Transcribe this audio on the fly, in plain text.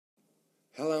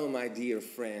Hello, my dear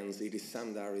friends. It is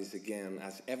Sam Darris again,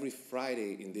 as every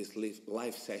Friday in these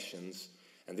live sessions.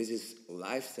 And this is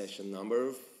live session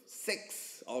number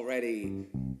 6 already.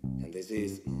 And this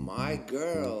is My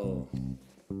Girl.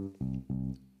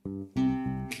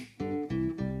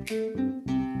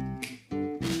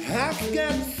 I've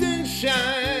got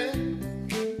sunshine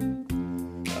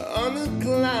on a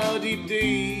cloudy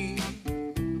day.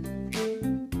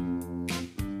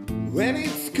 When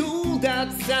it's cold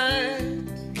outside,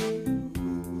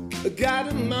 I got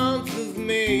a month of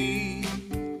May.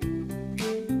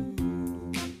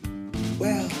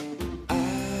 Well,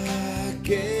 I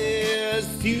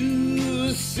guess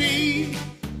you see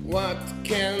what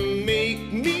can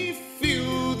make me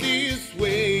feel this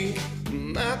way.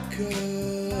 My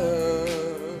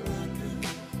girl,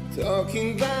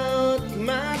 talking about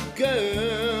my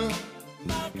girl.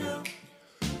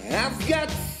 I've got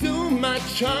so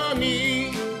much honey,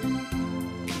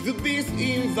 the bees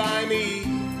invite me.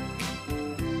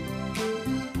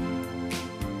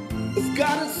 I've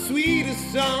got a sweeter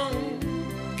song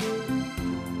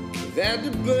than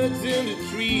the birds in the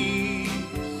trees.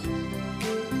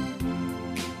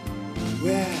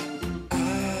 Well,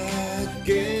 I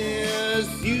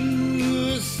guess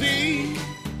you see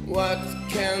what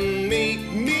can make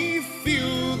me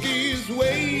feel this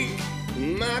way.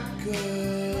 My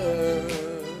girl,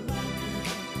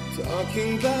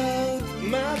 talking about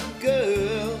my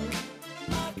girl.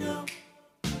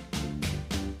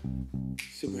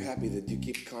 Super happy that you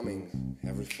keep coming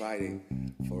every Friday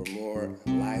for more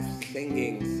live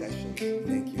singing sessions.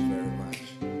 Thank you very much.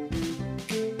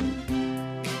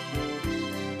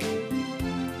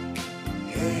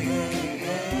 Hey, hey,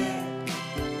 hey.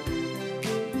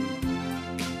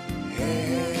 Hey,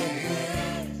 hey, hey.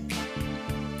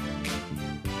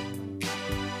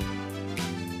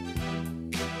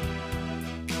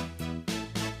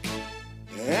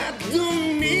 I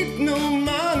don't need no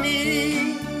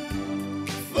money,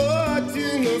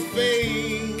 fortune or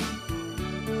fame.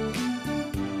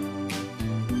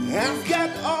 I've got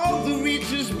all the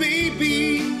riches,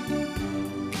 baby,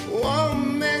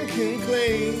 one man can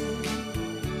claim.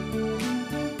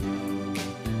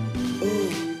 Oh,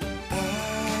 I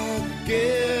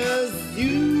guess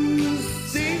you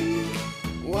see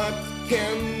what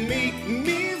can make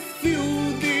me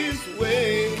feel this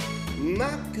way.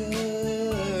 My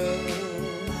girl,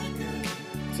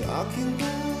 talking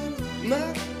about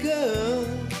my girl.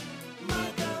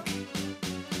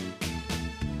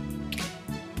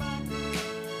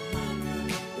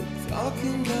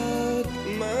 Talking about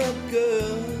my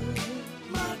girl.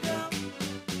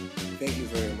 Thank you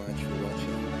very much for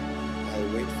watching. I'll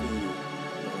wait for you.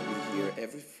 I'll be here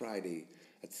every Friday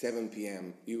at 7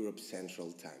 p.m. Europe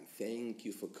Central Time. Thank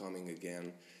you for coming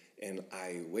again, and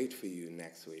I wait for you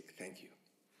next week. Thank you.